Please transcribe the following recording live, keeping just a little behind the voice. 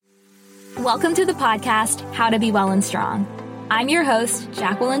Welcome to the podcast, How to Be Well and Strong. I'm your host,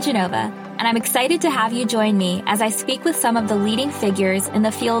 Jacqueline Genova, and I'm excited to have you join me as I speak with some of the leading figures in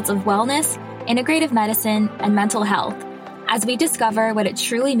the fields of wellness, integrative medicine, and mental health, as we discover what it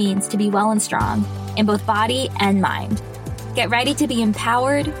truly means to be well and strong in both body and mind. Get ready to be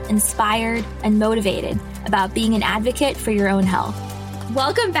empowered, inspired, and motivated about being an advocate for your own health.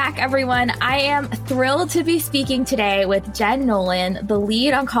 Welcome back, everyone. I am thrilled to be speaking today with Jen Nolan, the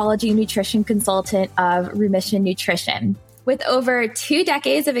lead oncology nutrition consultant of Remission Nutrition. With over 2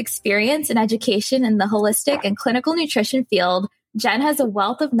 decades of experience and education in the holistic and clinical nutrition field, Jen has a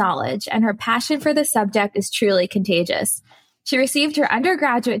wealth of knowledge, and her passion for the subject is truly contagious. She received her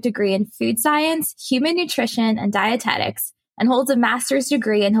undergraduate degree in food science, human nutrition, and dietetics, and holds a master's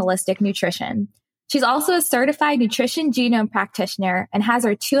degree in holistic nutrition. She's also a certified nutrition genome practitioner and has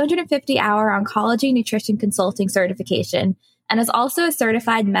her 250-hour oncology nutrition consulting certification, and is also a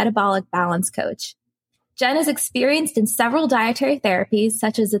certified metabolic balance coach. Jen is experienced in several dietary therapies,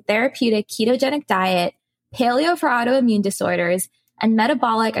 such as the therapeutic ketogenic diet, paleo for autoimmune disorders, and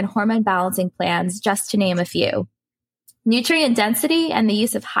metabolic and hormone balancing plans, just to name a few. Nutrient density and the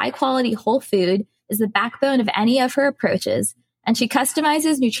use of high-quality whole food is the backbone of any of her approaches, and she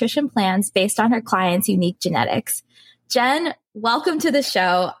customizes nutrition plans based on her clients' unique genetics. Jen, welcome to the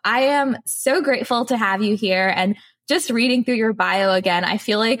show. I am so grateful to have you here. And just reading through your bio again, I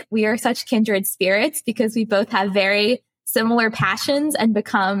feel like we are such kindred spirits because we both have very similar passions and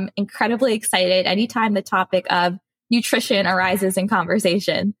become incredibly excited anytime the topic of nutrition arises in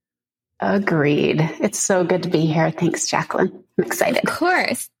conversation. Agreed. It's so good to be here. Thanks, Jacqueline. I'm excited. Of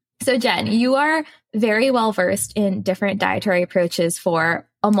course. So Jen, you are very well versed in different dietary approaches for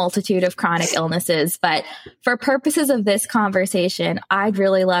a multitude of chronic illnesses. But for purposes of this conversation, I'd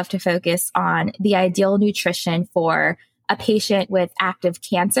really love to focus on the ideal nutrition for a patient with active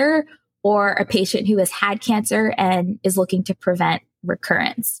cancer or a patient who has had cancer and is looking to prevent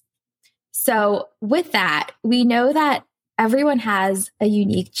recurrence. So with that, we know that everyone has a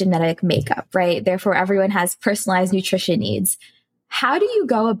unique genetic makeup, right? Therefore, everyone has personalized nutrition needs. How do you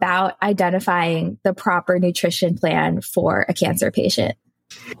go about identifying the proper nutrition plan for a cancer patient?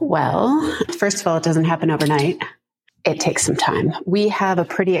 Well, first of all, it doesn't happen overnight. It takes some time. We have a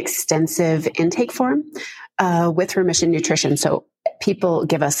pretty extensive intake form with Remission Nutrition. So people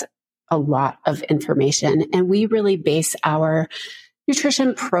give us a lot of information, and we really base our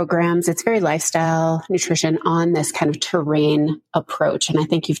nutrition programs. It's very lifestyle nutrition on this kind of terrain approach. And I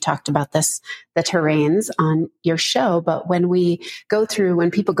think you've talked about this, the terrains on your show. But when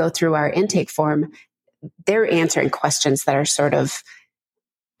people go through our intake form, they're answering questions that are sort of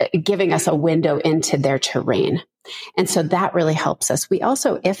giving us a window into their terrain. And so that really helps us. We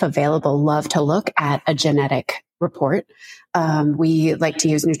also, if available, love to look at a genetic report. We like to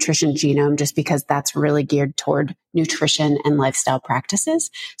use nutrition genome just because that's really geared toward nutrition and lifestyle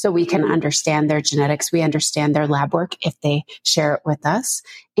practices. So we can understand their genetics. We understand their lab work if they share it with us,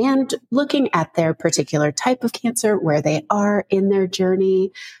 and looking at their particular type of cancer, where they are in their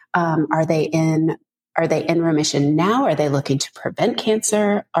journey. Are they in remission now? Are they looking to prevent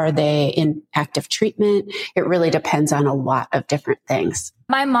cancer? Are they in active treatment? It really depends on a lot of different things.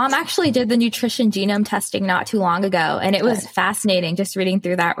 My mom actually did the nutrition genome testing not too long ago, and it was fascinating just reading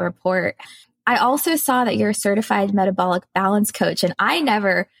through that report. I also saw that you're a certified metabolic balance coach, and I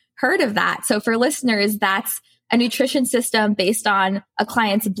never heard of that. So for listeners, that's a nutrition system based on a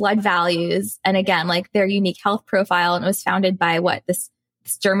client's blood values, and again, like their unique health profile. And it was founded by this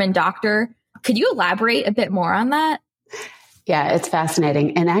German doctor. Could you elaborate a bit more on that? Yeah, it's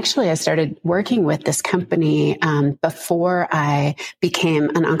fascinating. And actually, I started working with this company before I became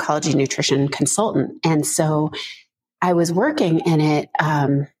an oncology nutrition consultant. And so I was working in it,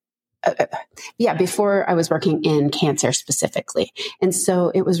 before I was working in cancer specifically. And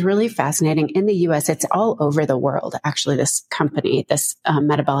so it was really fascinating. In the US, it's all over the world, actually, this company, this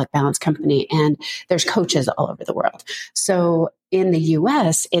metabolic balance company, and there's coaches all over the world. So in the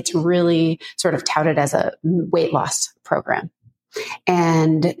US, it's really sort of touted as a weight loss program.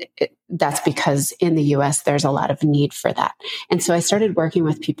 And that's because in the US, there's a lot of need for that. And so I started working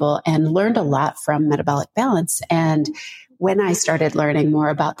with people and learned a lot from metabolic balance. And when I started learning more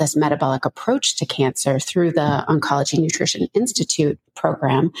about this metabolic approach to cancer through the Oncology Nutrition Institute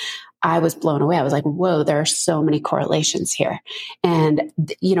program, I was blown away. I was like, whoa, there are so many correlations here. And,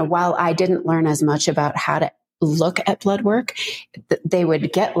 while I didn't learn as much about how to look at blood work, they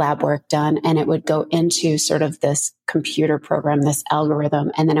would get lab work done and it would go into sort of this computer program, this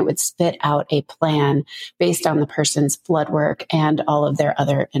algorithm, and then it would spit out a plan based on the person's blood work and all of their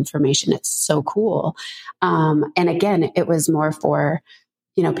other information. It's so cool. And again, it was more for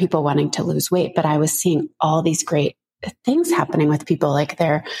people wanting to lose weight, but I was seeing all these great things happening with people. Like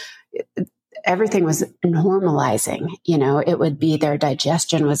everything was normalizing, it would be their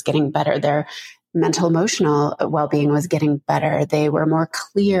digestion was getting better. Their mental, emotional well-being was getting better. They were more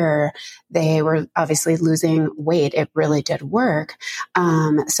clear. They were obviously losing weight. It really did work.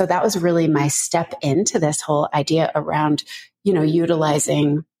 So that was really my step into this whole idea around,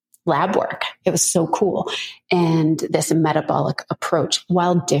 utilizing lab work. It was so cool. And this metabolic approach,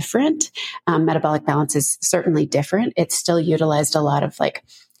 while different, metabolic balance is certainly different. It still utilized a lot of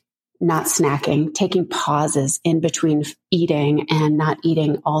not snacking, taking pauses in between eating and not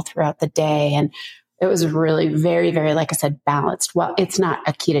eating all throughout the day. And it was really very, very, like I said, balanced. Well, it's not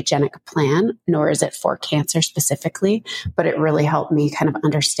a ketogenic plan, nor is it for cancer specifically, but it really helped me kind of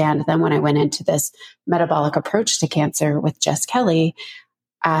understand. Then when I went into this metabolic approach to cancer with Jess Kelly,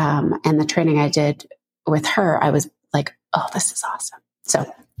 and the training I did with her, I was like, oh, this is awesome.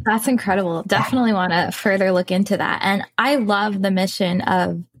 So that's incredible. Definitely want to further look into that. And I love the mission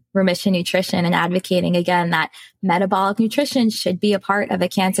of Remission Nutrition and advocating again that metabolic nutrition should be a part of a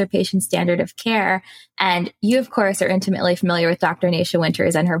cancer patient's standard of care. And you, of course, are intimately familiar with Dr. Naisha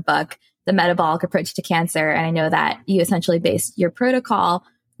Winters and her book, The Metabolic Approach to Cancer. And I know that you essentially based your protocol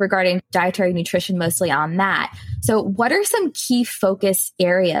regarding dietary nutrition mostly on that. So what are some key focus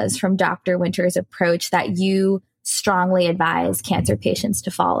areas from Dr. Winters' approach that you strongly advise cancer patients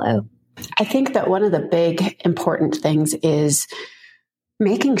to follow? I think that one of the big important things is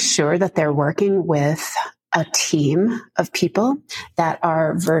making sure that they're working with a team of people that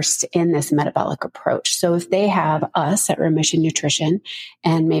are versed in this metabolic approach. So if they have us at Remission Nutrition,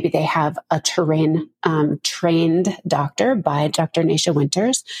 and maybe they have a trained doctor by Dr. Naisha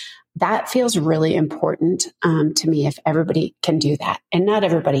Winters, that feels really important to me if everybody can do that. And not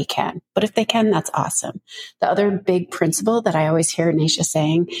everybody can, but if they can, that's awesome. The other big principle that I always hear Naisha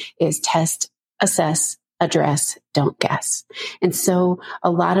saying is test, assess, address, don't guess. And so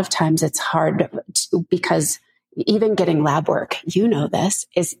a lot of times it's hard because even getting lab work, this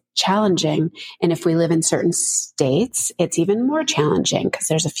is challenging. And if we live in certain states, it's even more challenging because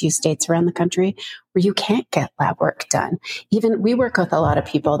there's a few states around the country where you can't get lab work done. Even we work with a lot of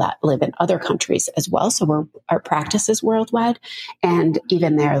people that live in other countries as well. So our practice is worldwide. And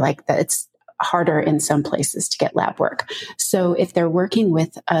even there, it's harder in some places to get lab work. So if they're working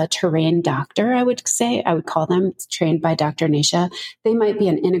with a trained doctor, I would call them trained by Dr. Naisha. They might be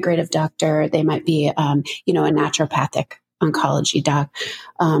an integrative doctor. They might be, a naturopathic oncology doc.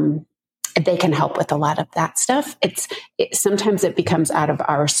 They can help with a lot of that stuff. Sometimes it becomes out of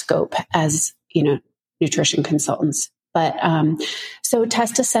our scope as, nutrition consultants. But so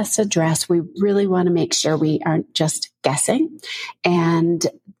test, assess, address, we really want to make sure we aren't just guessing. And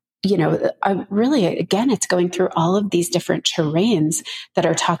again, it's going through all of these different terrains that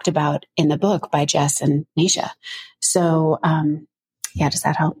are talked about in the book by Jess and Naisha. So, does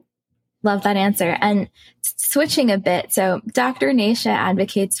that help? Love that answer. And switching a bit. So Dr. Naisha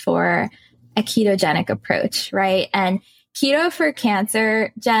advocates for a ketogenic approach, right? And keto for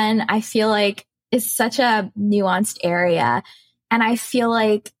cancer, Jen, I feel like is such a nuanced area. And I feel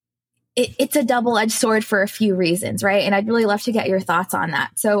like it's a double-edged sword for a few reasons, right? And I'd really love to get your thoughts on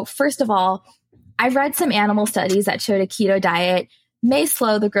that. So first of all, I've read some animal studies that showed a keto diet may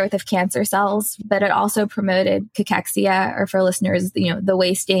slow the growth of cancer cells, but it also promoted cachexia, or for listeners, the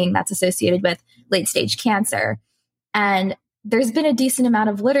wasting that's associated with late-stage cancer. And there's been a decent amount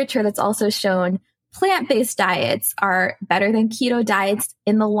of literature that's also shown plant-based diets are better than keto diets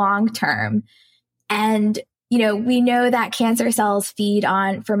in the long term. And we know that cancer cells feed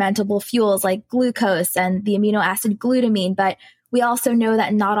on fermentable fuels like glucose and the amino acid glutamine, but we also know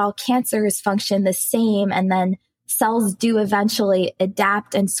that not all cancers function the same. And then cells do eventually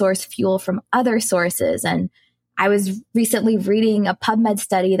adapt and source fuel from other sources. And I was recently reading a PubMed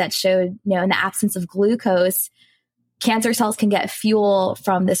study that showed, in the absence of glucose, cancer cells can get fuel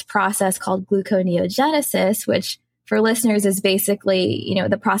from this process called gluconeogenesis, which for listeners is basically,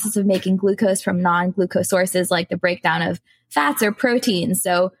 the process of making glucose from non-glucose sources like the breakdown of fats or proteins.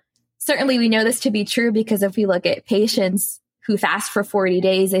 So certainly we know this to be true because if we look at patients who fast for 40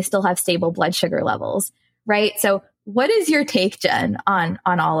 days, they still have stable blood sugar levels, right? So what is your take, Jen, on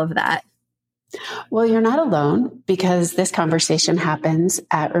all of that? Well, you're not alone because this conversation happens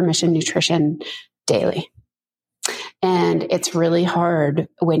at Remission Nutrition daily. And it's really hard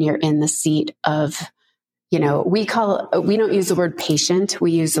when you're in the seat of, we don't use the word patient,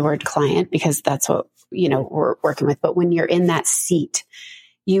 we use the word client because that's what, we're working with. But when you're in that seat,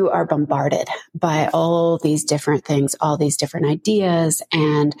 you are bombarded by all these different things, all these different ideas,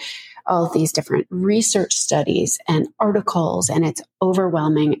 and all of these different research studies and articles, and it's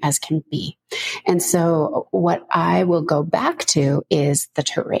overwhelming as can be. And so what I will go back to is the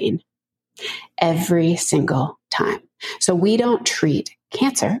terrain every single time. So we don't treat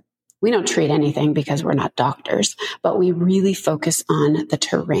cancer. We don't treat anything because we're not doctors, but we really focus on the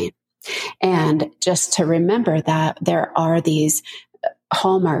terrain. And just to remember that there are these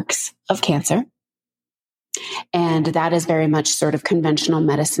hallmarks of cancer. And that is very much sort of conventional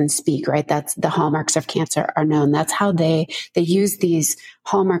medicine speak, right? That's the hallmarks of cancer are known. That's how they use these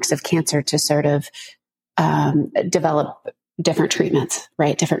hallmarks of cancer to sort of develop different treatments,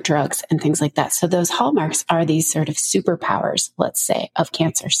 right? Different drugs and things like that. So those hallmarks are these sort of superpowers, let's say, of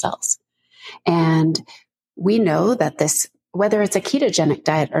cancer cells. And we know that this, whether it's a ketogenic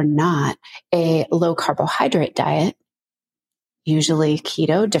diet or not, a low carbohydrate diet, usually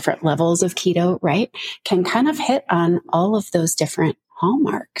keto, different levels of keto, right, can kind of hit on all of those different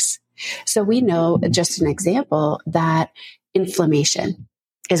hallmarks. So we know, just an example, that inflammation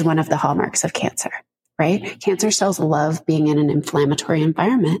is one of the hallmarks of cancer, right? Cancer cells love being in an inflammatory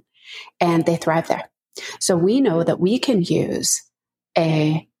environment and they thrive there. So we know that we can use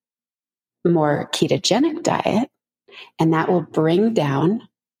a more ketogenic diet and that will bring down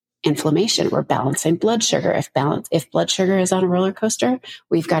inflammation. We're balancing blood sugar. If blood sugar is on a roller coaster,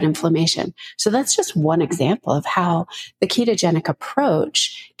 we've got inflammation. So that's just one example of how the ketogenic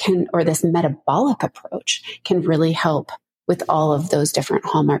approach can, or this metabolic approach can really help with all of those different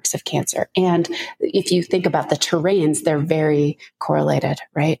hallmarks of cancer. And if you think about the terrains, they're very correlated,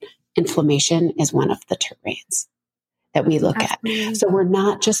 right? Inflammation is one of the terrains that we look Absolutely. at. So we're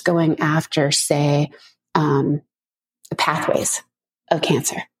not just going after, say, pathways of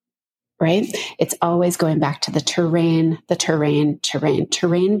cancer. Right? It's always going back to the terrain.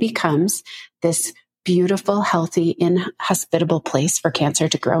 Terrain becomes this beautiful, healthy, inhospitable place for cancer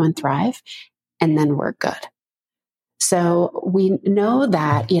to grow and thrive. And then we're good. So we know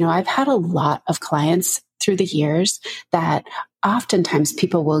that, I've had a lot of clients through the years that oftentimes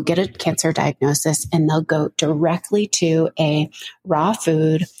people will get a cancer diagnosis and they'll go directly to a raw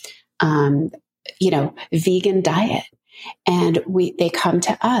food, vegan diet. And they come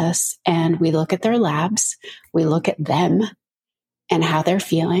to us and we look at their labs, we look at them and how they're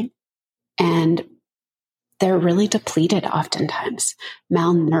feeling. And they're really depleted oftentimes,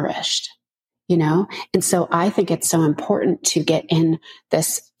 malnourished, And so I think it's so important to get in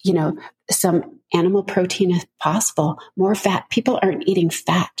this, some animal protein if possible, more fat. People aren't eating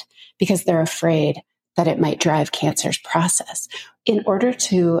fat because they're afraid that it might drive cancer's process. In order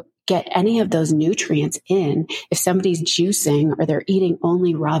to get any of those nutrients in, if somebody's juicing or they're eating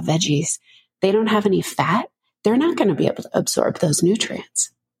only raw veggies, they don't have any fat, they're not going to be able to absorb those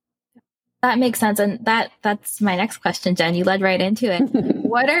nutrients. That makes sense. And that's my next question, Jen. You led right into it.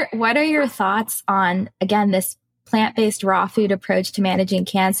 What are your thoughts on, again, this plant-based raw food approach to managing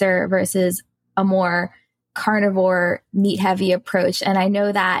cancer versus a more carnivore, meat-heavy approach? And I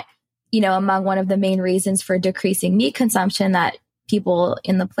know that, among one of the main reasons for decreasing meat consumption that people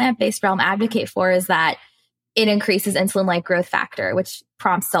in the plant-based realm advocate for is that it increases insulin-like growth factor, which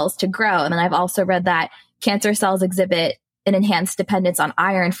prompts cells to grow. And then I've also read that cancer cells exhibit an enhanced dependence on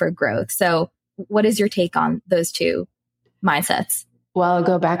iron for growth. So what is your take on those two mindsets? Well, I'll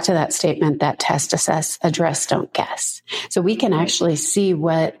go back to that statement that test, assess, address, don't guess. So we can actually see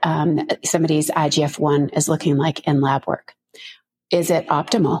what somebody's IGF-1 is looking like in lab work. Is it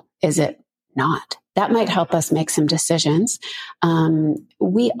optimal? Is it not? That might help us make some decisions.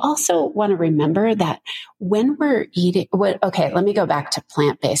 We also want to remember that when we're eating, let me go back to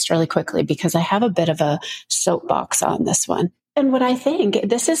plant-based really quickly because I have a bit of a soapbox on this one. And what I think,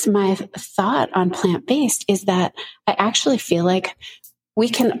 this is my thought on plant-based, is that I actually feel like we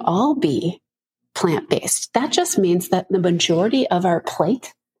can all be plant-based. That just means that the majority of our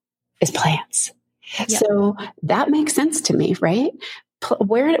plate is plants. Yep. So that makes sense to me, right?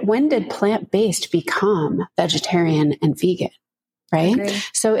 When did plant-based become vegetarian and vegan, right?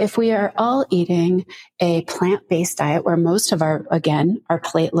 So if we are all eating a plant-based diet where most of our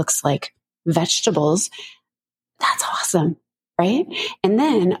plate looks like vegetables, that's awesome, right? And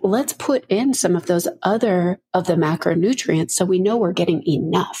then let's put in some of those other of the macronutrients so we know we're getting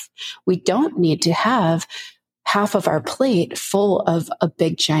enough. We don't need to have half of our plate full of a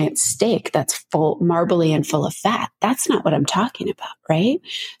big giant steak that's full, marbly and full of fat. That's not what I'm talking about, right?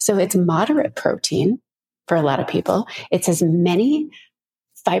 So it's moderate protein for a lot of people. It's as many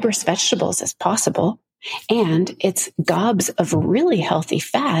fibrous vegetables as possible. And it's gobs of really healthy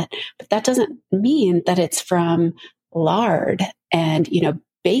fat, but that doesn't mean that it's from lard and,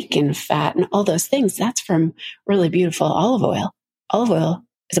 bacon fat and all those things. That's from really beautiful olive oil. Olive oil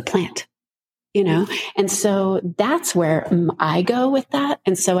is a plant, you know? And so that's where I go with that.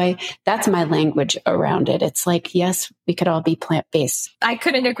 And so that's my language around it. It's like, yes, we could all be plant-based. I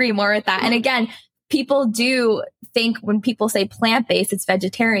couldn't agree more with that. And again, people do think when people say plant-based, it's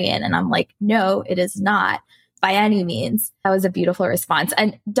vegetarian. And I'm like, no, it is not by any means. That was a beautiful response.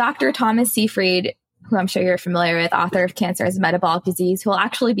 And Dr. Thomas Seyfried, who I'm sure you're familiar with, author of Cancer as a Metabolic Disease, who we'll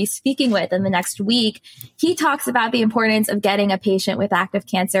actually be speaking with in the next week, he talks about the importance of getting a patient with active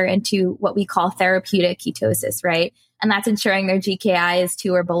cancer into what we call therapeutic ketosis, right? And that's ensuring their GKI is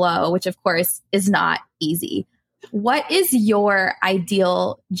 2 or below, which of course is not easy. What is your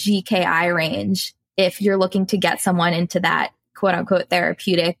ideal GKI range if you're looking to get someone into that quote unquote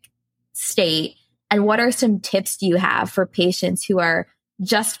therapeutic state? And what are some tips do you have for patients who are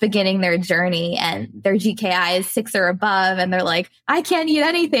just beginning their journey and their GKI is 6 or above and they're like, I can't eat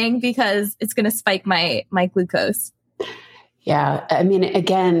anything because it's going to spike my glucose? Yeah. I mean,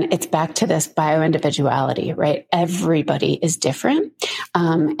 again, it's back to this bioindividuality, right? Everybody is different.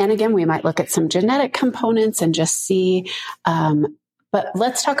 And again, we might look at some genetic components and just see, but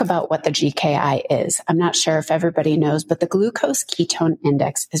let's talk about what the GKI is. I'm not sure if everybody knows, but the glucose ketone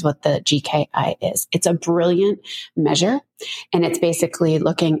index is what the GKI is. It's a brilliant measure, and it's basically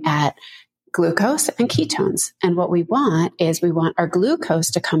looking at glucose and ketones. And what we want is we want our glucose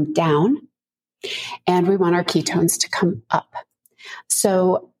to come down and we want our ketones to come up.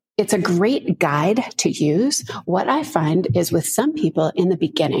 So it's a great guide to use. What I find is with some people in the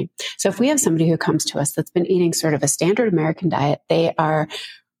beginning. So if we have somebody who comes to us that's been eating sort of a standard American diet, they are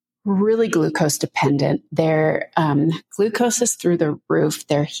really glucose dependent. Their glucose is through the roof.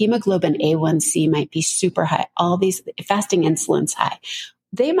 Their hemoglobin A1C might be super high. All these fasting insulin's high.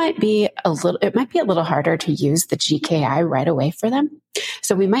 It might be a little harder to use the GKI right away for them.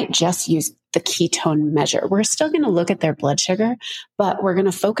 So we might just use the ketone measure. We're still going to look at their blood sugar, but we're going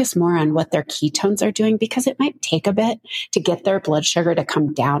to focus more on what their ketones are doing because it might take a bit to get their blood sugar to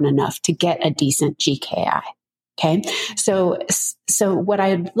come down enough to get a decent GKI. Okay. So what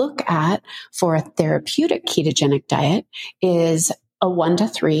I look at for a therapeutic ketogenic diet is a 1 to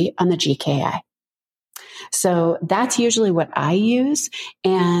 3 on the GKI. So that's usually what I use.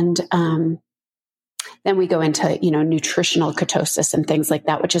 And then we go into, nutritional ketosis and things like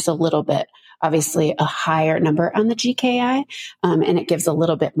that, which is a little bit, obviously, a higher number on the GKI, and it gives a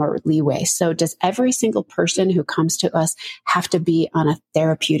little bit more leeway. So does every single person who comes to us have to be on a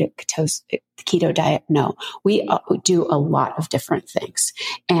therapeutic keto diet? No, we do a lot of different things.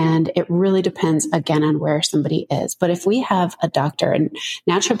 And it really depends, again, on where somebody is. But if we have a doctor, a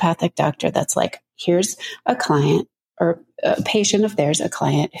naturopathic doctor, that's like, here's a client or a patient of theirs, a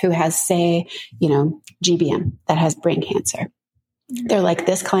client who has, say, GBM, that has brain cancer. They're like,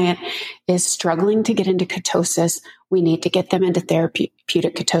 this client is struggling to get into ketosis. We need to get them into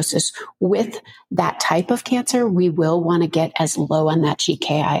therapeutic ketosis. With that type of cancer, we will want to get as low on that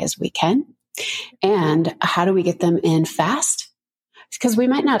GKI as we can. And how do we get them in fast? Because we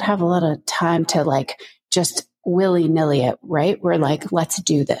might not have a lot of time to just willy-nilly it, right? We're like, let's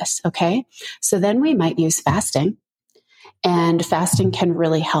do this. Okay. So then we might use fasting, and fasting can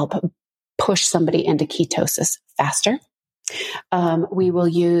really help push somebody into ketosis faster. We will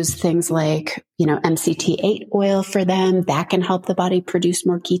use things like, MCT8 oil for them. That can help the body produce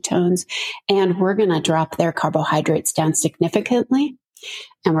more ketones. And we're going to drop their carbohydrates down significantly.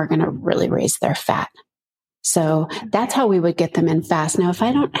 And we're going to really raise their fat. So that's how we would get them in fast. Now, if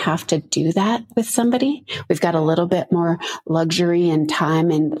I don't have to do that with somebody, we've got a little bit more luxury and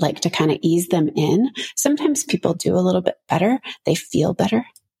time and to kind of ease them in. Sometimes people do a little bit better. They feel better.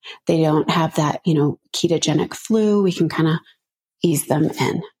 They don't have that, ketogenic flu. We can kind of ease them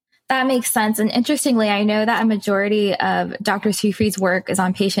in. That makes sense. And interestingly, I know that a majority of Dr. Seyfried's work is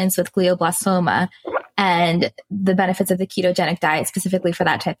on patients with glioblastoma and the benefits of the ketogenic diet specifically for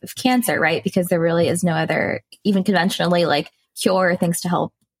that type of cancer, right? Because there really is no other, even conventionally, cure or things to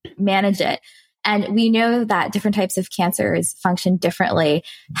help manage it. And we know that different types of cancers function differently.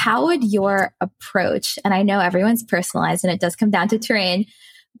 How would your approach, and I know everyone's personalized and it does come down to terrain,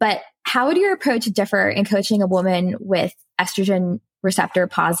 but how would your approach differ in coaching a woman with estrogen receptor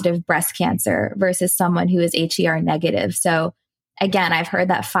positive breast cancer versus someone who is HER negative? So again, I've heard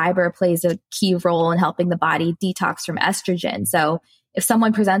that fiber plays a key role in helping the body detox from estrogen. So if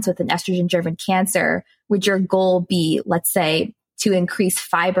someone presents with an estrogen driven cancer, would your goal be, let's say, to increase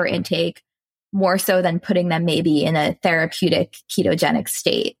fiber intake more so than putting them maybe in a therapeutic ketogenic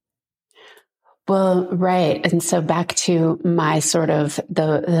state? Well, right. And so back to my sort of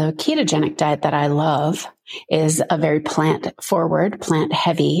the ketogenic diet that I love is a very plant forward, plant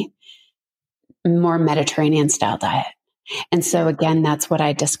heavy, more Mediterranean style diet. And so again, that's what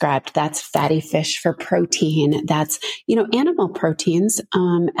I described. That's fatty fish for protein. That's, animal proteins,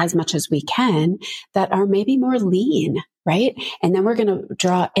 as much as we can, that are maybe more lean, right? And then we're going to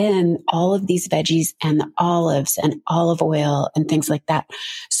draw in all of these veggies and the olives and olive oil and things like that.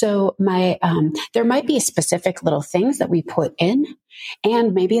 So there might be specific little things that we put in,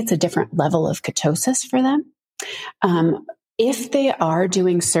 and maybe it's a different level of ketosis for them. If they are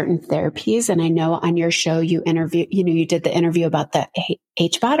doing certain therapies, and I know on your show you did the interview about the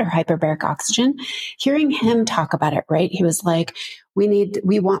HBOT or hyperbaric oxygen, hearing him talk about it, right? He was like,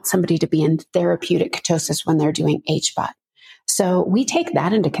 we want somebody to be in therapeutic ketosis when they're doing HBOT. So we take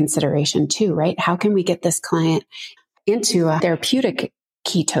that into consideration too, right? How can we get this client into a therapeutic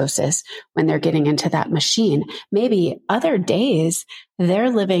ketosis when they're getting into that machine? Maybe other days they're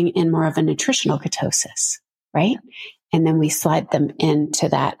living in more of a nutritional ketosis, right? And then we slide them into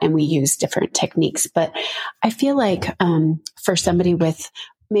that and we use different techniques. But I feel like for somebody with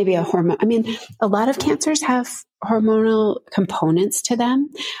maybe a hormone, a lot of cancers have hormonal components to them.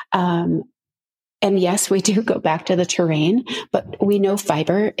 And yes, we do go back to the terrain, but we know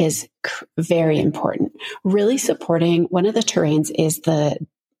fiber is very important. Really supporting one of the terrains is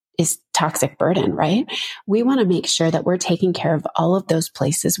toxic burden, right? We want to make sure that we're taking care of all of those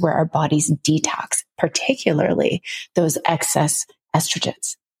places where our bodies detox, particularly those excess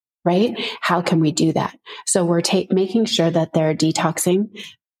estrogens, right? How can we do that? So we're making sure that they're detoxing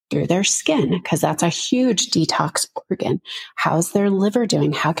through their skin, because that's a huge detox organ. How's their liver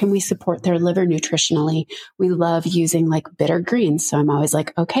doing? How can we support their liver nutritionally? We love using like bitter greens. So I'm always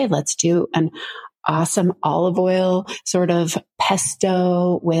like, okay, let's do an awesome olive oil sort of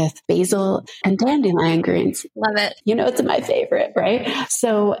pesto with basil and dandelion greens. Love it. It's my favorite, right?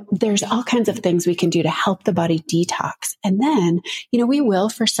 So there's all kinds of things we can do to help the body detox. And then, we will,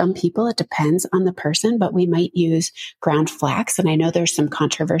 for some people, it depends on the person, but we might use ground flax. And I know there's some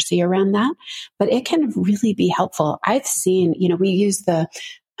controversy around that, but it can really be helpful. I've seen, we use the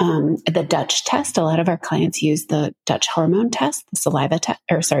Dutch test. A lot of our clients use the Dutch hormone test, the saliva test,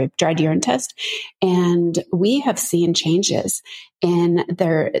 dried urine test. And we have seen changes in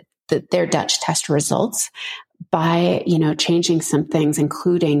their Dutch test results by, changing some things,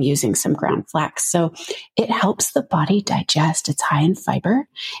 including using some ground flax. So it helps the body digest. It's high in fiber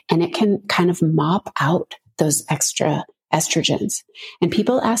and it can kind of mop out those extra estrogens. And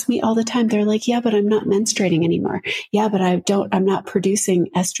people ask me all the time, they're like, yeah, but I'm not menstruating anymore. Yeah, but I'm not producing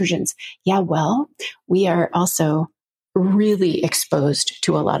estrogens. Yeah, well, we are also really exposed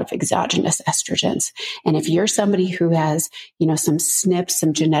to a lot of exogenous estrogens. And if you're somebody who has, some SNPs,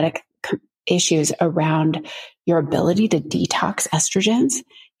 some genetic issues around your ability to detox estrogens,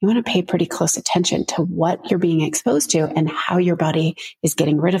 you want to pay pretty close attention to what you're being exposed to and how your body is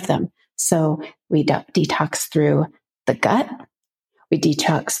getting rid of them. So we detox through the gut, we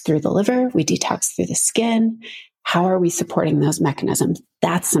detox through the liver, we detox through the skin. How are we supporting those mechanisms?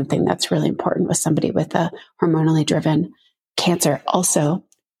 That's something that's really important with somebody with a hormonally driven cancer. Also,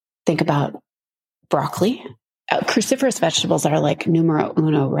 think about broccoli. Cruciferous vegetables are like numero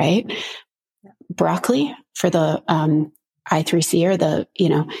uno, right? Broccoli for the I3C or the,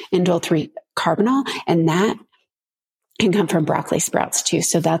 indole 3 carbonyl, and that can come from broccoli sprouts too.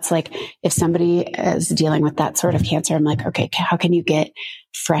 So that's like, if somebody is dealing with that sort of cancer, I'm like, okay, how can you get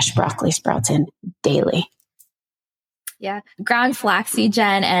fresh broccoli sprouts in daily? Yeah. Ground flaxseed,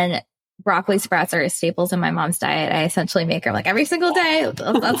 Jen, and broccoli sprouts are staples in my mom's diet. I essentially make her like every single day.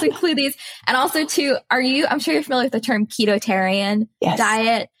 Let's include these. And also too, I'm sure you're familiar with the term ketotarian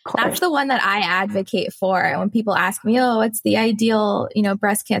diet. That's the one that I advocate for. And when people ask me, what's the ideal,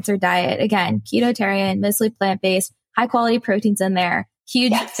 breast cancer diet? Again, ketotarian, mostly plant-based, high quality proteins in there.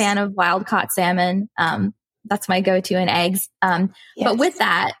 Huge fan of wild caught salmon. That's my go-to, and eggs. But with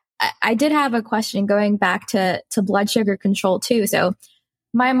that, I did have a question going back to blood sugar control too. So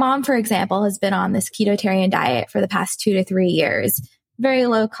my mom, for example, has been on this ketotarian diet for the past 2 to 3 years. Very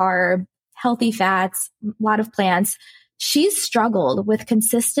low carb, healthy fats, a lot of plants. She's struggled with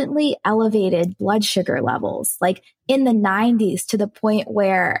consistently elevated blood sugar levels, like in the 90s, to the point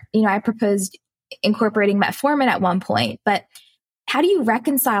where, I proposed incorporating metformin at one point. But how do you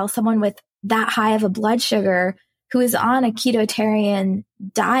reconcile someone with that high of a blood sugar who is on a ketotarian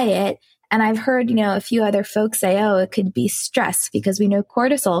diet? And I've heard, a few other folks say, it could be stress, because we know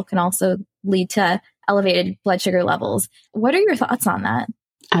cortisol can also lead to elevated blood sugar levels. What are your thoughts on that?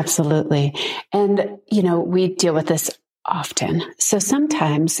 Absolutely. And, we deal with this often. So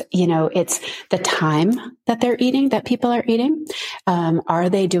sometimes, it's the time that they're eating, that people are eating. Are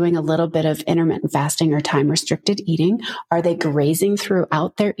they doing a little bit of intermittent fasting or time restricted eating? Are they grazing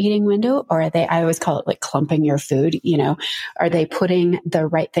throughout their eating window? Or are they, I always call it like clumping your food, are they putting the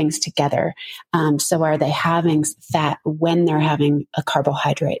right things together? So are they having fat when they're having a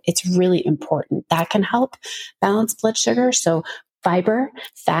carbohydrate? It's really important. That can help balance blood sugar. So fiber,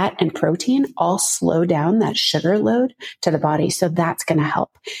 fat, and protein all slow down that sugar load to the body. So that's going to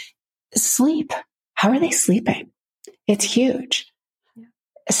help. Sleep. How are they sleeping? It's huge. Yeah.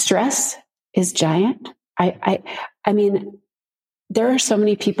 Stress is giant. I mean, there are so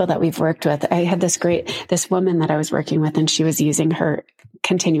many people that we've worked with. I had this woman that I was working with, and she was using her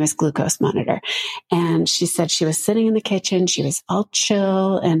continuous glucose monitor. And she said she was sitting in the kitchen. She was all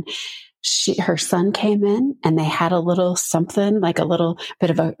chill, and her son came in and they had a little something, like a little bit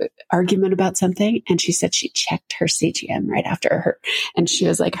of a argument about something. And she said she checked her CGM right after her. And she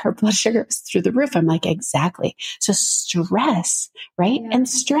was like, her blood sugar was through the roof. I'm like, exactly. So stress, right? Yeah. And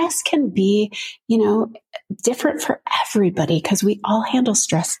stress can be, different for everybody because we all handle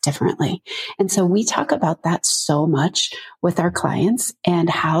stress differently. And so we talk about that so much with our clients and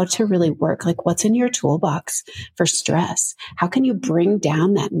how to really work, like what's in your toolbox for stress? How can you bring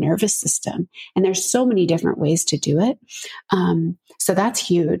down that nervous system? And there's so many different ways to do it. So that's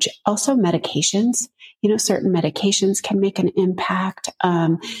huge. Also medications, certain medications can make an impact.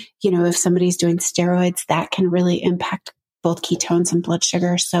 If somebody's doing steroids, that can really impact both ketones and blood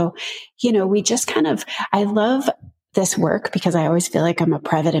sugar. So, we just I love this work because I always feel like I'm a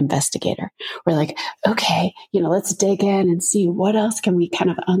private investigator. We're like, okay, let's dig in and see what else can we kind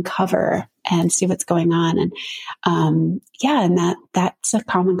of uncover and see what's going on. And, and that's a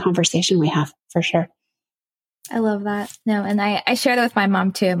common conversation we have for sure. I love that. No, and I shared it with my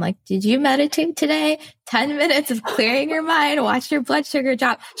mom too. I'm like, did you meditate today? 10 minutes of clearing your mind, watch your blood sugar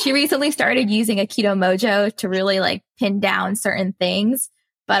drop. She recently started using a Keto Mojo to really like pin down certain things,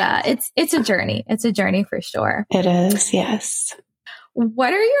 but it's a journey. It's a journey for sure. It is. Yes.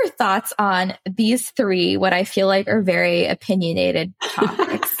 What are your thoughts on these three, what I feel like are very opinionated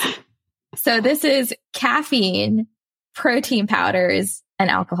topics? So this is caffeine, protein powders, and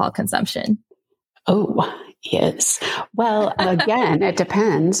alcohol consumption. Oh, yes. Well, again, it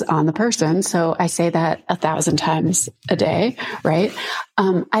depends on the person. So I say that 1,000 times a day, right?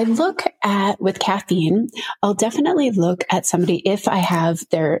 I look at, with caffeine, I'll definitely look at somebody if I have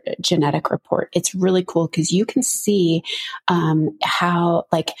their genetic report. It's really cool because you can see how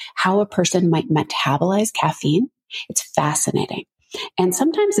a person might metabolize caffeine. It's fascinating. And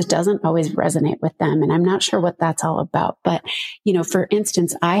sometimes it doesn't always resonate with them. And I'm not sure what that's all about. But, for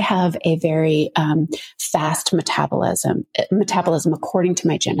instance, I have a very fast metabolism according to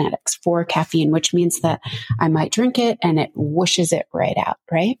my genetics for caffeine, which means that I might drink it and it whooshes it right out,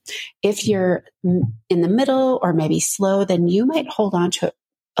 right? If you're in the middle or maybe slow, then you might hold on to it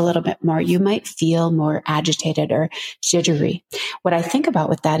a little bit more. You might feel more agitated or jittery. What I think about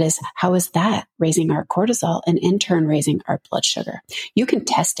with that is, how is that raising our cortisol and in turn raising our blood sugar? You can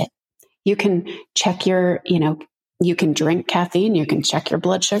test it. You can check you can drink caffeine, you can check your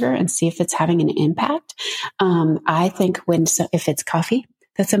blood sugar and see if it's having an impact. I think if it's coffee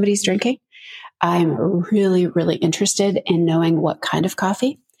that somebody's drinking, I'm really, really interested in knowing what kind of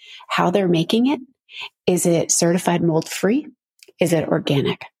coffee, how they're making it. Is it certified mold free? Is it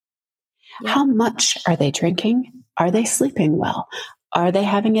organic? Yeah. How much are they drinking? Are they sleeping well? Are they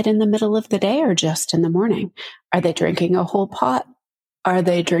having it in the middle of the day or just in the morning? Are they drinking a whole pot? Are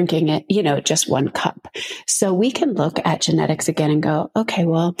they drinking it, just one cup? So we can look at genetics again and go, okay,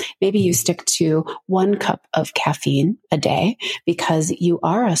 well, maybe you stick to 1 cup of caffeine a day because you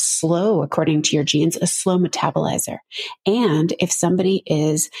are according to your genes, a slow metabolizer. And if somebody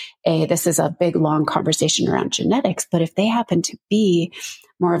this is a big, long conversation around genetics, but if they happen to be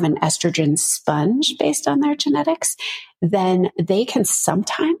more of an estrogen sponge based on their genetics, then they can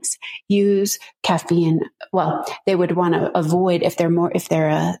sometimes use caffeine. Well, they would want to avoid, if they're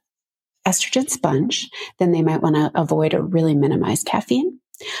a estrogen sponge, then they might want to avoid or really minimize caffeine.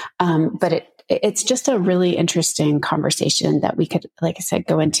 But it's just a really interesting conversation that we could, like I said,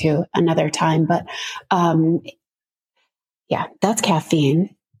 go into another time. But that's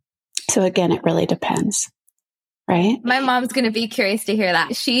caffeine. So again, it really depends. Right? My mom's going to be curious to hear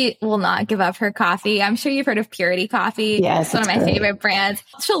that. She will not give up her coffee. I'm sure you've heard of Purity Coffee. Yes, it's one of my favorite brands.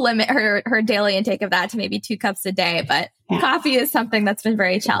 She'll limit her daily intake of that to maybe 2 cups a day. But coffee is something that's been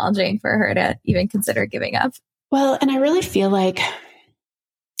very challenging for her to even consider giving up. Well, and I really feel like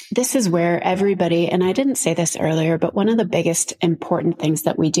this is where everybody, and I didn't say this earlier, but one of the biggest important things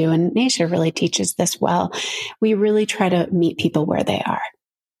that we do, and Naisha really teaches this well, we really try to meet people where they are.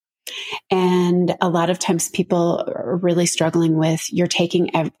 And a lot of times people are really struggling with, you're taking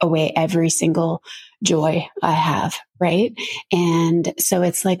away every single joy I have, right? And so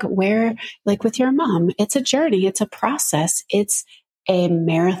it's like like with your mom, it's a journey, it's a process, it's a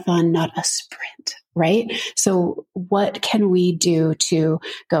marathon, not a sprint, right? So what can we do to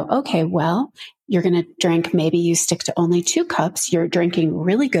go, okay, well, you're going to drink, maybe you stick to only 2 cups. You're drinking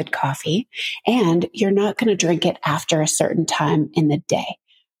really good coffee, and you're not going to drink it after a certain time in the day.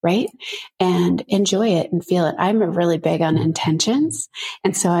 Right? And enjoy it and feel it. I'm really big on intentions.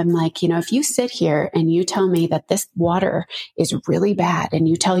 And so I'm like, if you sit here and you tell me that this water is really bad, and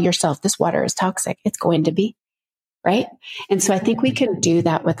you tell yourself this water is toxic, it's going to be, right? And so I think we can do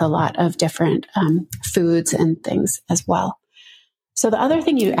that with a lot of different foods and things as well. So the other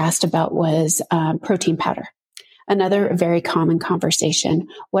thing you asked about was protein powder. Another very common conversation.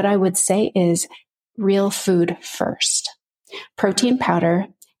 What I would say is real food first. Protein powder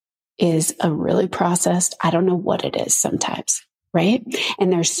is a really processed, I don't know what it is sometimes, right?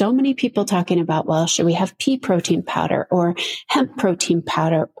 And there's so many people talking about, well, should we have pea protein powder or hemp protein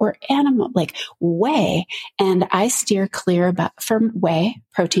powder or animal, like whey? And I steer clear from whey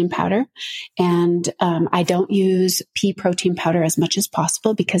protein powder. And I don't use pea protein powder as much as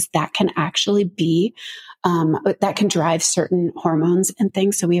possible, because that can actually be that can drive certain hormones and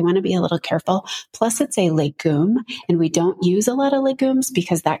things. So we want to be a little careful. Plus, it's a legume, and we don't use a lot of legumes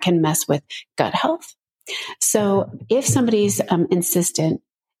because that can mess with gut health. So if somebody's insistent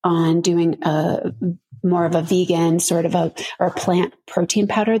on doing more of a vegan sort of or a plant protein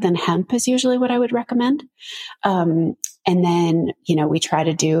powder, then hemp is usually what I would recommend. And then, we try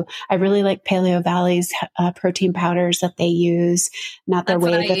to do, I really like Paleo Valley's protein powders that they use, not their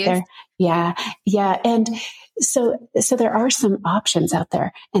way that they're, yeah. And so there are some options out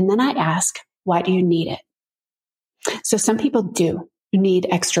there. And then I ask, why do you need it? So some people do need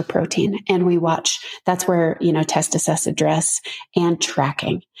extra protein, and we watch, that's where, test, assess, address, and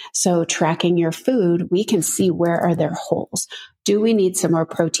tracking. So tracking your food, we can see where are there holes. Do we need some more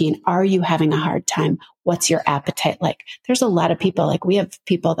protein? Are you having a hard time? What's your appetite like? There's a lot of people, like we have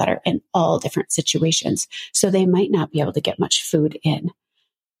people that are in all different situations, so they might not be able to get much food in.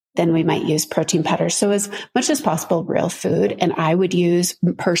 Then we might use protein powder. So as much as possible, real food. And I would use,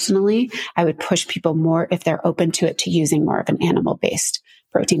 personally, I would push people more, if they're open to it, to using more of an animal-based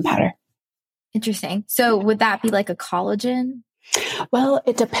protein powder. Interesting. So would that be like a collagen? Well,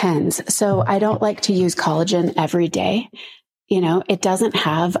 it depends. So I don't like to use collagen every day. It doesn't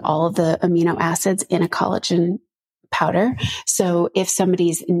have all of the amino acids in a collagen powder. So if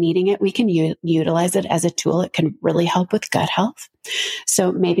somebody's needing it, we can utilize it as a tool. It can really help with gut health.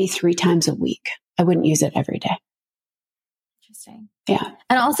 So maybe 3 times a week. I wouldn't use it every day. Interesting. Yeah.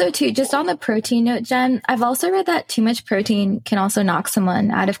 And also too, just on the protein note, Jen, I've also read that too much protein can also knock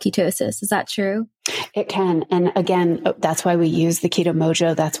someone out of ketosis. Is that true? It can. And again, that's why we use the Keto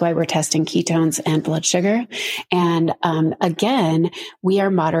Mojo. That's why we're testing ketones and blood sugar. And again, we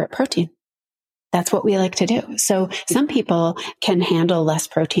are moderate protein. That's what we like to do. So some people can handle less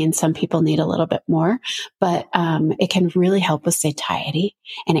protein. Some people need a little bit more, but it can really help with satiety,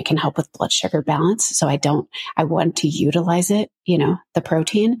 and it can help with blood sugar balance. So I want to utilize it, the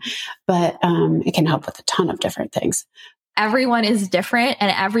protein, but it can help with a ton of different things. Everyone is different,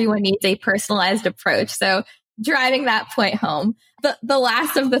 and everyone needs a personalized approach. So driving that point home, the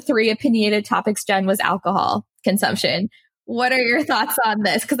last of the 3 opinionated topics, Jen, was alcohol consumption. What are your thoughts on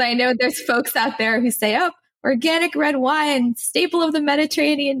this? Because I know there's folks out there who say, organic red wine, staple of the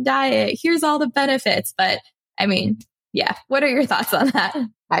Mediterranean diet. Here's all the benefits. But I mean, yeah. What are your thoughts on that?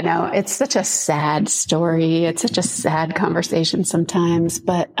 I know it's such a sad story. It's such a sad conversation sometimes.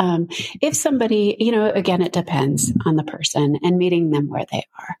 But if somebody, again, it depends on the person and meeting them where they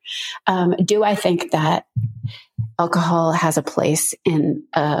are. Do I think that alcohol has a place in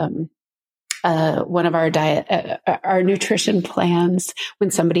one of our diet, our nutrition plans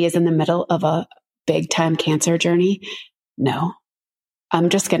when somebody is in the middle of a big time cancer journey? No. I'm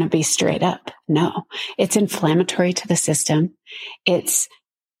just going to be straight up. No, it's inflammatory to the system. It's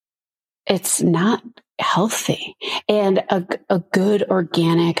not healthy. And a good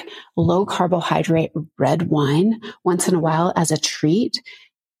organic, low carbohydrate red wine once in a while as a treat.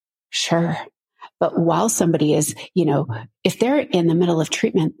 Sure. But while somebody is, if they're in the middle of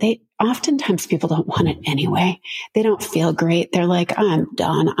treatment, oftentimes people don't want it anyway. They don't feel great. They're like, I'm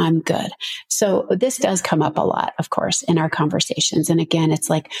done. I'm good. So this does come up a lot, of course, in our conversations. And again, it's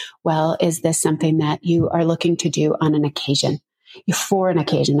like, well, is this something that you are looking to do on an occasion? for an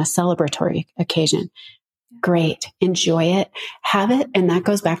occasion, a celebratory occasion. Great. Enjoy it. Have it. And that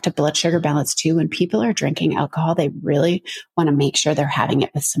goes back to blood sugar balance too. When people are drinking alcohol, they really want to make sure they're having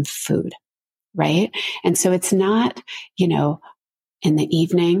it with some food. Right. And so it's not, in the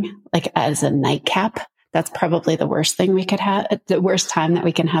evening, like as a nightcap. That's probably the worst thing we could have, the worst time that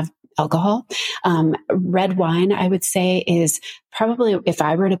we can have alcohol. Red wine, I would say, is probably, if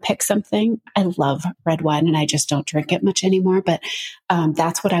I were to pick something, I love red wine and I just don't drink it much anymore, but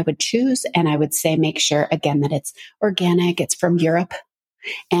that's what I would choose. And I would say, make sure again that it's organic, it's from Europe,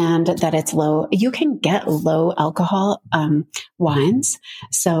 and that it's low. You can get low alcohol wines.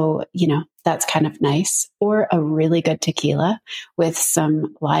 So, that's kind of nice. Or a really good tequila with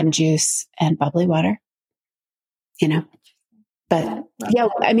some lime juice and bubbly water. But yeah,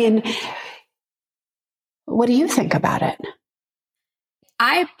 I mean, what do you think about it?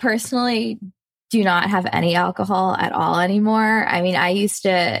 I personally do not have any alcohol at all anymore. I mean, I used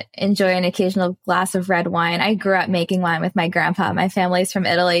to enjoy an occasional glass of red wine. I grew up making wine with my grandpa. My family's from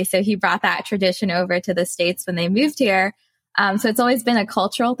Italy, so he brought that tradition over to the States when they moved here. So it's always been a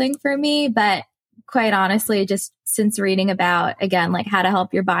cultural thing for me, but quite honestly, just since reading about, again, like how to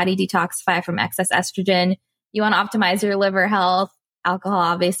help your body detoxify from excess estrogen, you want to optimize your liver health. Alcohol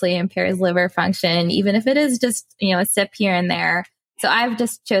obviously impairs liver function, even if it is just, a sip here and there. So I've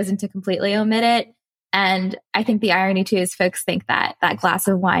just chosen to completely omit it. And I think the irony too is folks think that that glass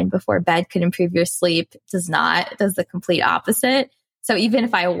of wine before bed could improve your sleep. Does not. It does the complete opposite. So even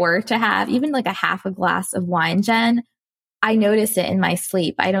if I were to have even like a half a glass of wine, Jen, I notice it in my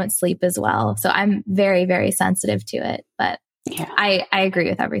sleep. I don't sleep as well. So I'm very, very sensitive to it. But yeah, I agree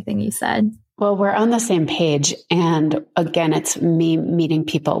with everything you said. Well, we're on the same page. And again, it's me meeting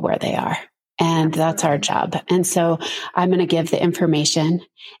people where they are. And that's our job. And so I'm going to give the information,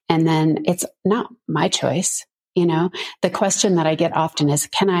 and then it's not my choice. The question that I get often is,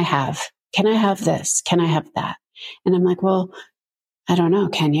 can I have this? Can I have that? And I'm like, well, I don't know.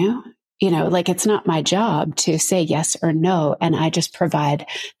 Can you? It's not my job to say yes or no. And I just provide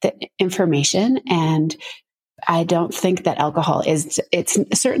the information. And I don't think that alcohol it's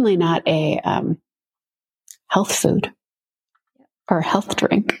certainly not a health food or health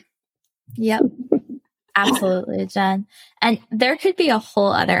drink. Yep. Absolutely, Jen. And there could be a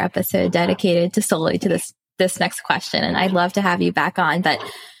whole other episode dedicated to solely to this next question. And I'd love to have you back on, but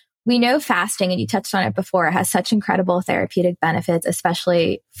we know fasting, and you touched on it before, has such incredible therapeutic benefits,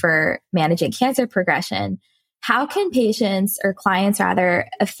 especially for managing cancer progression. How can patients or clients rather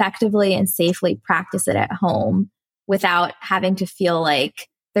effectively and safely practice it at home without having to feel like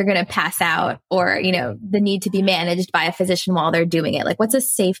they're going to pass out or, the need to be managed by a physician while they're doing it? Like, what's a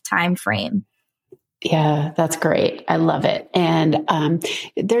safe time frame? Yeah, that's great. I love it. And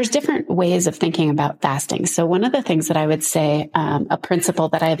there's different ways of thinking about fasting. So one of the things that I would say, a principle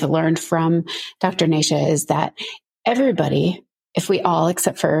that I've learned from Dr. Nasha is that everybody, if we all,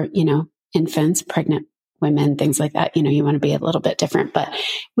 except for, infants, pregnant women, things like that, you want to be a little bit different, but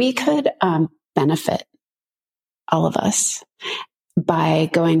we could benefit, all of us, by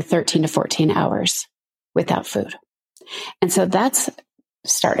going 13 to 14 hours without food. And so that's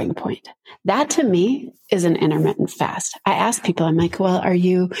starting point. That to me is an intermittent fast. I ask people, I'm like, well, are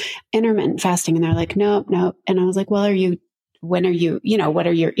you intermittent fasting? And they're like, no. And I was like, well, when are you, what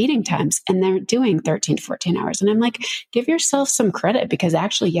are your eating times? And they're doing 13 to 14 hours. And I'm like, give yourself some credit, because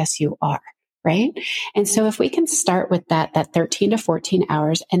actually, yes, you are. Right. And so if we can start with that 13 to 14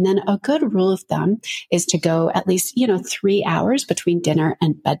 hours, and then a good rule of thumb is to go at least, 3 hours between dinner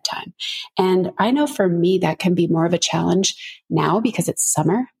and bedtime. And I know for me, that can be more of a challenge now because it's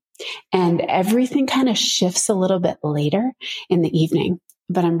summer and everything kind of shifts a little bit later in the evening.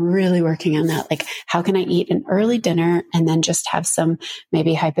 But I'm really working on that. Like, how can I eat an early dinner and then just have some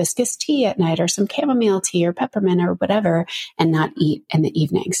maybe hibiscus tea at night or some chamomile tea or peppermint or whatever, and not eat in the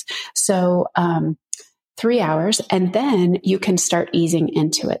evenings? So 3 hours, and then you can start easing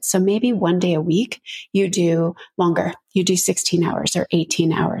into it. So maybe one day a week, you do longer. You do 16 hours or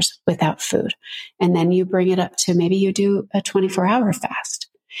 18 hours without food. And then you bring it up to maybe you do a 24-hour fast.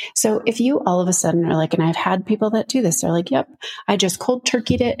 So if you all of a sudden are like, and I've had people that do this, they're like, yep, I just cold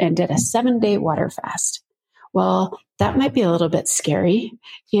turkeyed it and did a 7-day water fast. Well, that might be a little bit scary,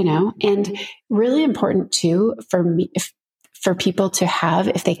 and really important too for me, for people to have,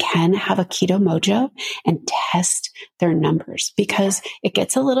 if they can, have a keto mojo and test their numbers, because it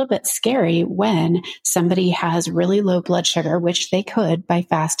gets a little bit scary when somebody has really low blood sugar, which they could by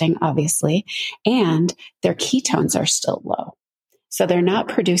fasting, obviously, and their ketones are still low. So they're not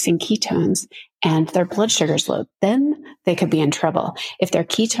producing ketones and their blood sugar's low. Then they could be in trouble. If their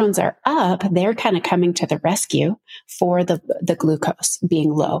ketones are up, they're kind of coming to the rescue for the glucose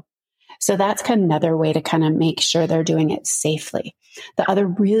being low. So that's kind of another way to kind of make sure they're doing it safely. The other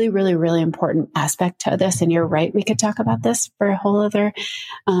really, really, really important aspect to this, and you're right, we could talk about this for a whole other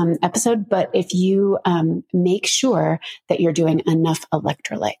episode, but if you make sure that you're doing enough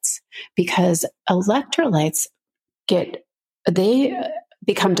electrolytes, because electrolytes they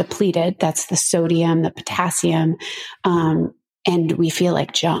become depleted. That's the sodium, the potassium, and we feel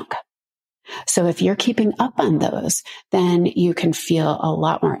like junk. So if you're keeping up on those, then you can feel a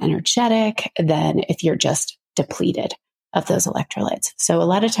lot more energetic than if you're just depleted of those electrolytes. So a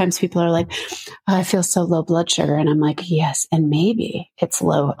lot of times people are like, oh, I feel so low blood sugar. And I'm like, yes, and maybe it's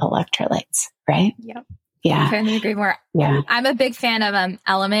low electrolytes, right? Yep. Yeah. I couldn't agree more. Yeah. I'm a big fan of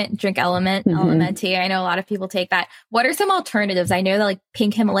Drink Element tea. I know a lot of people take that. What are some alternatives? I know that like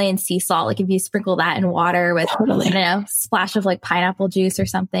pink Himalayan sea salt, like if you sprinkle that in water with, splash of like pineapple juice or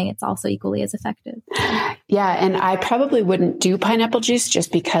something, it's also equally as effective. Yeah. And I probably wouldn't do pineapple juice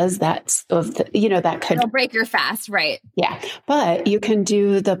just because that could It'll break your fast. Right. Yeah. But you can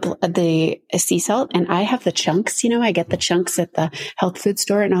do the sea salt, and I have the chunks, I get the chunks at the health food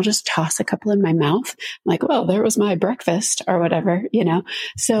store and I'll just toss a couple in my mouth. I'm like, well, there was my breakfast or whatever,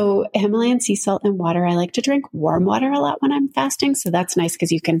 So Himalayan sea salt and water. I like to drink warm water a lot when I'm fasting. So that's nice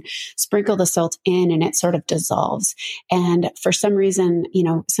because you can sprinkle the salt in and it sort of dissolves. And for some reason,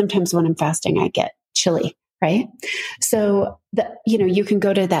 sometimes when I'm fasting, I get chilly. Right. So you can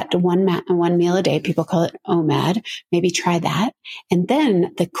go to that one meal a day. People call it OMAD. Maybe try that. And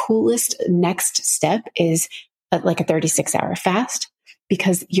then the coolest next step is like a 36-hour fast,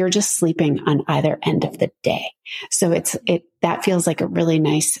 because you're just sleeping on either end of the day. So that feels like a really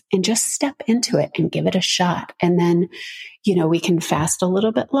nice, and just step into it and give it a shot. And then, we can fast a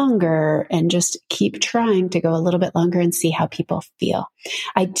little bit longer and just keep trying to go a little bit longer and see how people feel.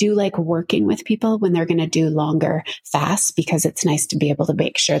 I do like working with people when they're going to do longer fasts, because it's nice to be able to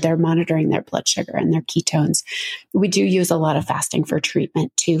make sure they're monitoring their blood sugar and their ketones. We do use a lot of fasting for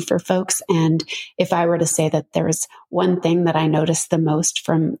treatment too for folks. And if I were to say that there was one thing that I noticed the most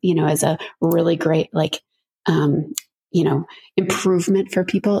from, as a really great, improvement for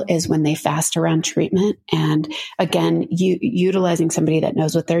people is when they fast around treatment. And again, utilizing somebody that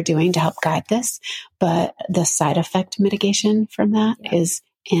knows what they're doing to help guide this. But the side effect mitigation from that is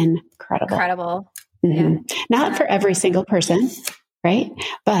incredible. Mm-hmm. Yeah. Not for every single person, right?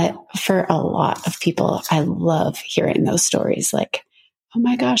 But for a lot of people, I love hearing those stories. Like, oh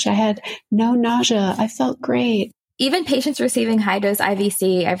my gosh, I had no nausea. I felt great. Even patients receiving high dose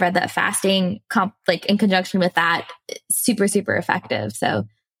IVC, I've read that fasting, in conjunction with that, super, super effective. So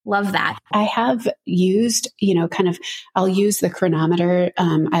love that. I have used, I'll use the chronometer.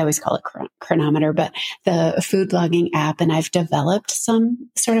 I always call it chronometer, but the food blogging app. And I've developed some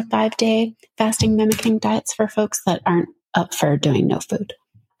sort of 5-day fasting mimicking diets for folks that aren't up for doing no food.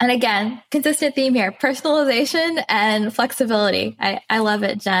 And again, consistent theme here, personalization and flexibility. I love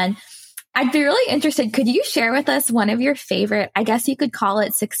it, Jen. I'd be really interested. Could you share with us one of your favorite, I guess you could call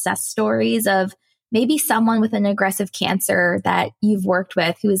it success stories of maybe someone with an aggressive cancer that you've worked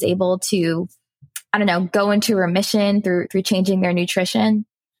with who is able to, go into remission through changing their nutrition?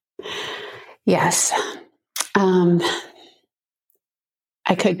 Yes. I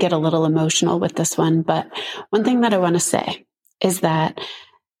could get a little emotional with this one, but one thing that I want to say is that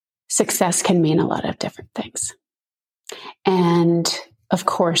success can mean a lot of different things. And of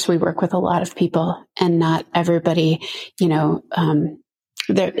course, we work with a lot of people, and not everybody,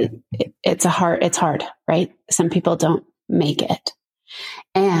 it's hard, right? Some people don't make it.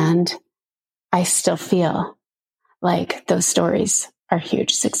 And I still feel like those stories are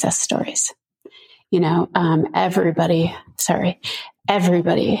huge success stories. Everybody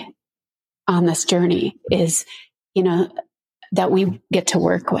on this journey is, that we get to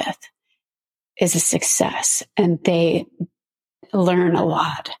work with is a success, and they learn a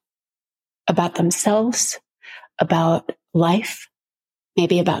lot about themselves, about life,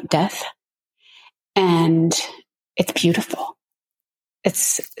 maybe about death. And it's beautiful.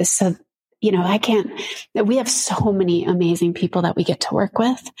 It's so, we have so many amazing people that we get to work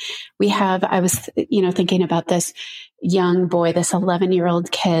with. I was thinking about this young boy, this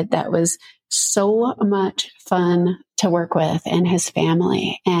 11-year-old kid that was so much fun to work with, and his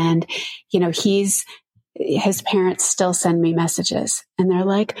family. And, he's his parents still send me messages and they're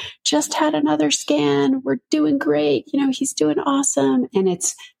like, just had another scan. We're doing great. He's doing awesome. And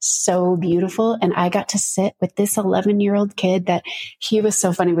it's so beautiful. And I got to sit with this 11-year-old kid that he was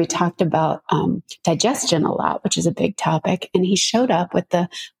so funny. We talked about digestion a lot, which is a big topic. And he showed up with the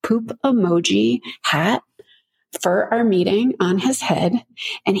poop emoji hat for our meeting on his head.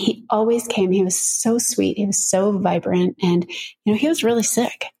 And he always came. He was so sweet. He was so vibrant. And, he was really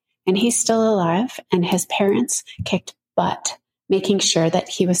sick. And he's still alive, and his parents kicked butt, making sure that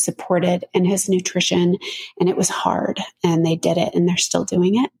he was supported in his nutrition. And it was hard, and they did it, and they're still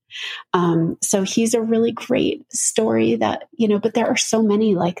doing it. So he's a really great story that, but there are so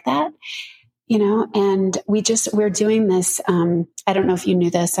many like that, and we're doing this. I don't know if you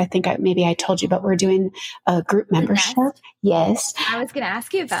knew this. I think maybe I told you, but we're doing a group membership. Yes. I was going to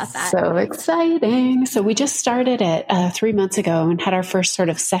ask you about that. So exciting. So we just started it 3 months ago and had our first sort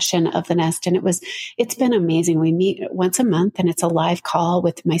of session of the Nest. And it's been amazing. We meet once a month, and it's a live call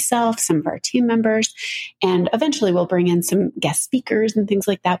with myself, some of our team members, and eventually we'll bring in some guest speakers and things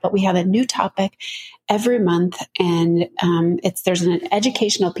like that. But we have a new topic every month, and there's an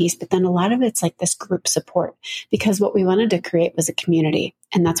educational piece, but then a lot of it's like this group support, because what we wanted to create was a community,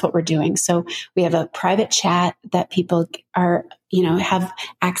 and that's what we're doing. So we have a private chat that people are, have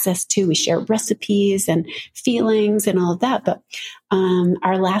access to. We share recipes and feelings and all of that. But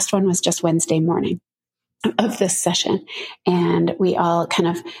our last one was just Wednesday morning of this session. And we all kind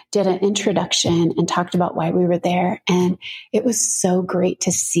of did an introduction and talked about why we were there. And it was so great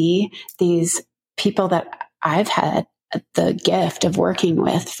to see these people that I've had the gift of working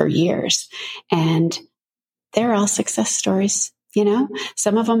with for years. And they're all success stories.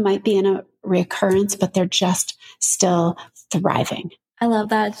 Some of them might be in a recurrence, but they're just still thriving. I love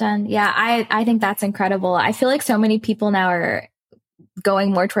that, Jen. Yeah, I think that's incredible. I feel like so many people now are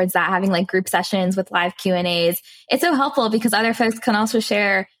going more towards that, having like group sessions with live Q&As. It's so helpful because other folks can also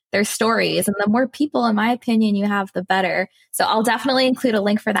share their stories. And the more people, in my opinion, you have, the better. So I'll definitely include a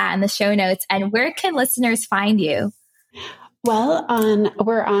link for that in the show notes. And where can listeners find you? Well,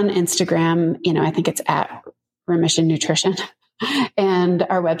 we're on Instagram. I think it's at Remission Nutrition. And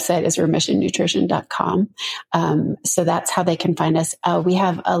our website is remissionnutrition.com. So that's how they can find us. We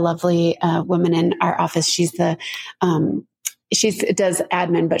have a lovely woman in our office. She does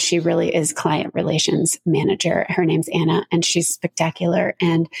admin, but she really is client relations manager. Her name's Anna, and she's spectacular.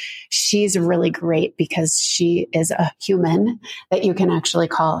 And she's really great because she is a human that you can actually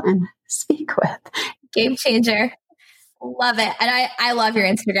call and speak with. Game changer. Love it. And I love your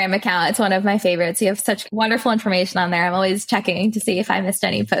Instagram account. It's one of my favorites. You have such wonderful information on there. I'm always checking to see if I missed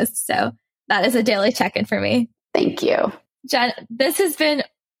any posts. So that is a daily check-in for me. Thank you. Jen, this has been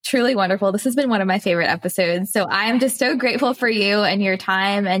truly wonderful. This has been one of my favorite episodes. So I am just so grateful for you and your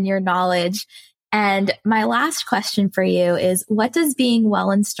time and your knowledge. And my last question for you is, what does being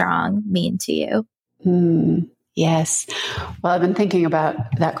well and strong mean to you? Yes. Well, I've been thinking about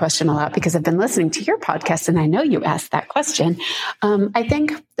that question a lot because I've been listening to your podcast, and I know you asked that question. I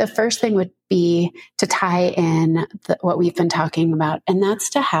think the first thing would be to tie in what we've been talking about, and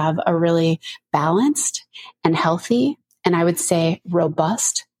that's to have a really balanced and healthy, and I would say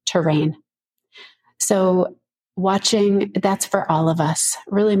robust terrain. So that's for all of us,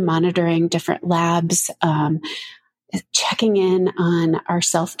 really monitoring different labs, checking in on our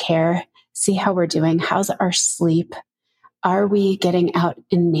self-care, see how we're doing. How's our sleep? Are we getting out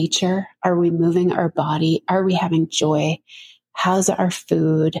in nature? Are we moving our body? Are we having joy? How's our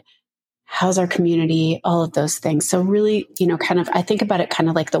food? How's our community? All of those things. So really, I think about it kind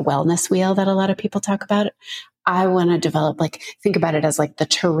of like the wellness wheel that a lot of people talk about. I want to develop, think about it as like the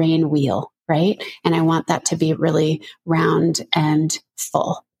terrain wheel, right? And I want that to be really round and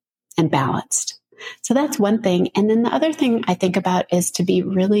full and balanced. So that's one thing. And then the other thing I think about is to be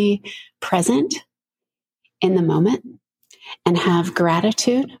really present in the moment and have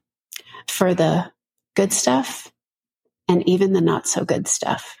gratitude for the good stuff and even the not so good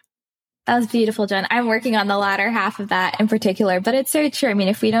stuff. That was beautiful, Jen. I'm working on the latter half of that in particular, but it's so true. I mean,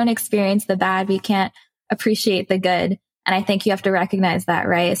 if we don't experience the bad, we can't appreciate the good. And I think you have to recognize that,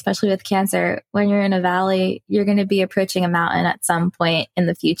 right? Especially with cancer, when you're in a valley, you're going to be approaching a mountain at some point in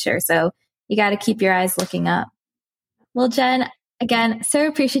the future. So you got to keep your eyes looking up. Well, Jen, again, so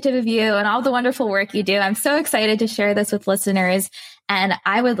appreciative of you and all the wonderful work you do. I'm so excited to share this with listeners, and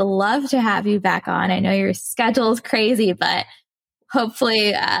I would love to have you back on. I know your schedule is crazy, but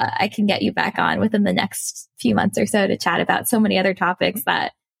hopefully I can get you back on within the next few months or so to chat about so many other topics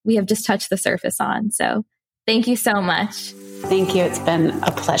that we have just touched the surface on. So thank you so much. Thank you. It's been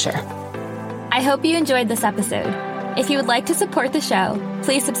a pleasure. I hope you enjoyed this episode. If you would like to support the show,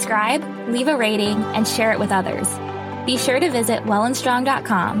 please subscribe, leave a rating, and share it with others. Be sure to visit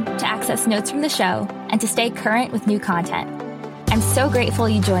wellandstrong.com to access notes from the show and to stay current with new content. I'm so grateful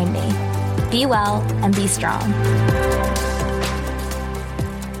you joined me. Be well and be strong.